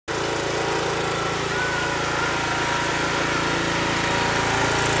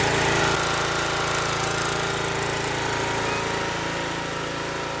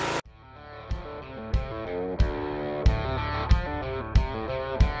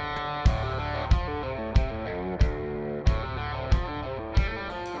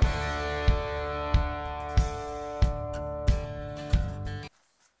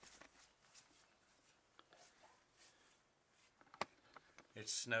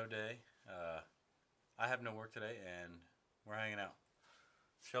snow day. I have no work today, and we're hanging out.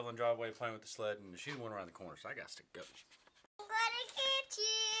 Shoveling driveway, playing with the sled, and she's one around the corner, so I got to go. I'm gonna get you.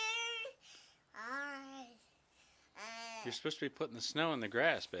 Alright. You're supposed to be putting the snow in the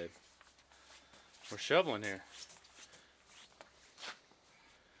grass, babe. We're shoveling here.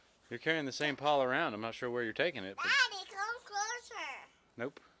 You're carrying the same pile around. I'm not sure where you're taking it. But... Daddy, come closer.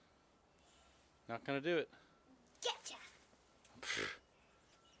 Nope. Not gonna do it. Getcha.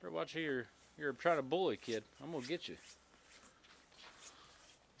 Better watch who you're trying to bully, kid. I'm gonna get you.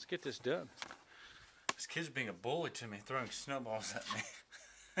 Let's get this done. This kid's being a bully to me, throwing snowballs at me.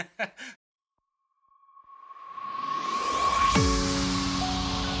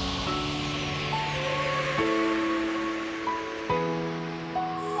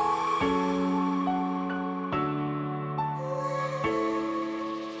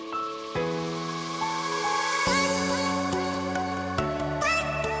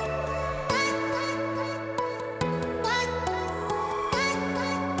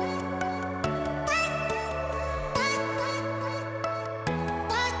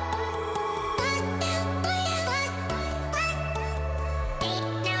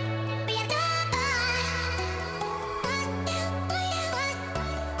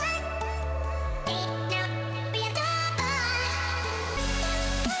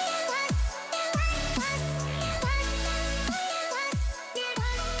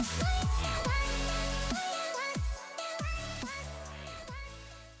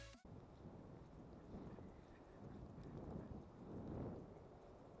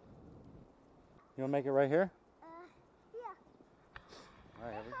 You want to make it right here? Yeah. All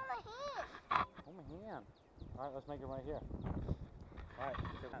right, Hold my hand. hold my hand. All right, let's make it right here. All right,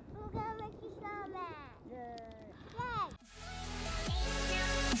 good night. We're gonna make you snowman. Yay! Yay.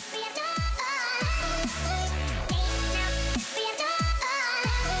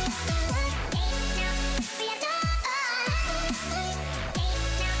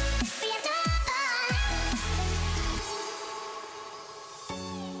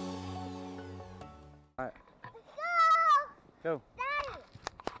 All right, Let's go. go. Daddy.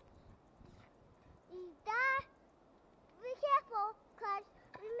 Dad, be careful, cause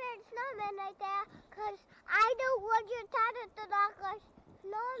we made a snowman right there. Cause I don't want your dad to knock a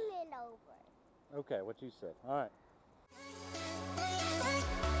snowman over. Okay, what you said. All right.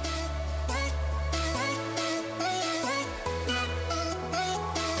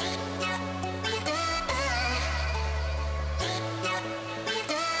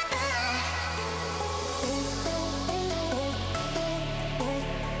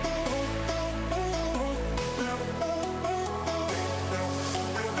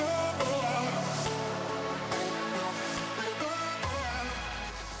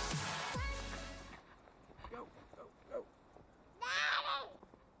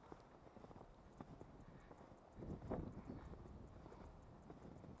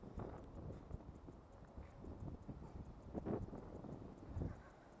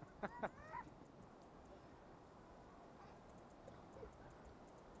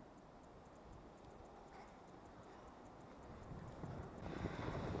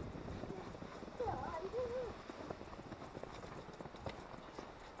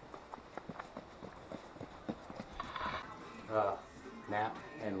 Nap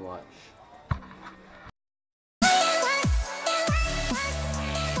and lunch.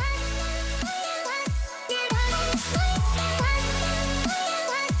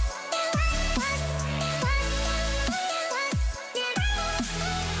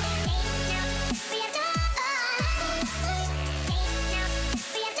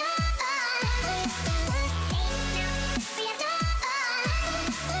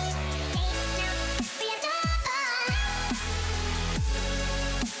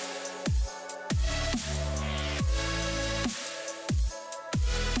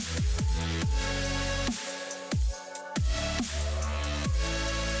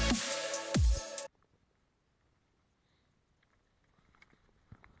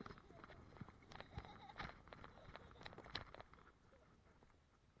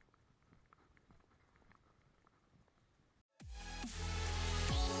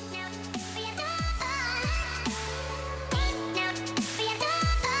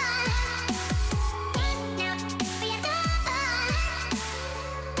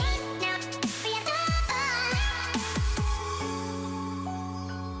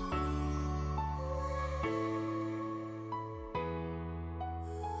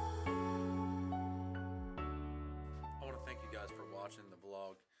 Watching the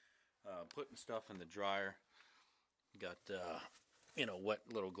vlog, putting stuff in the dryer. Got you know, wet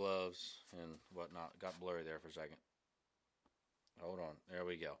little gloves and whatnot. Got blurry there for a second. Hold on. There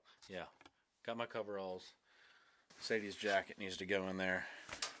we go. Yeah. Got my coveralls. Sadie's jacket needs to go in there.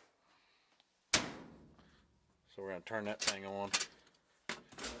 So we're going to turn that thing on.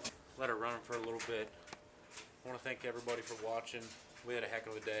 Let her run for a little bit. I want to thank everybody for watching. We had a heck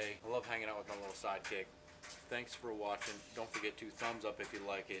of a day. I love hanging out with my little sidekick. Thanks for watching. Don't forget to thumbs up if you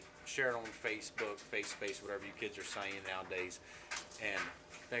like it. Share it on Facebook, FaceSpace, whatever you kids are saying nowadays. And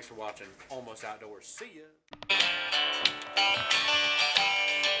thanks for watching Almost Outdoors. See ya.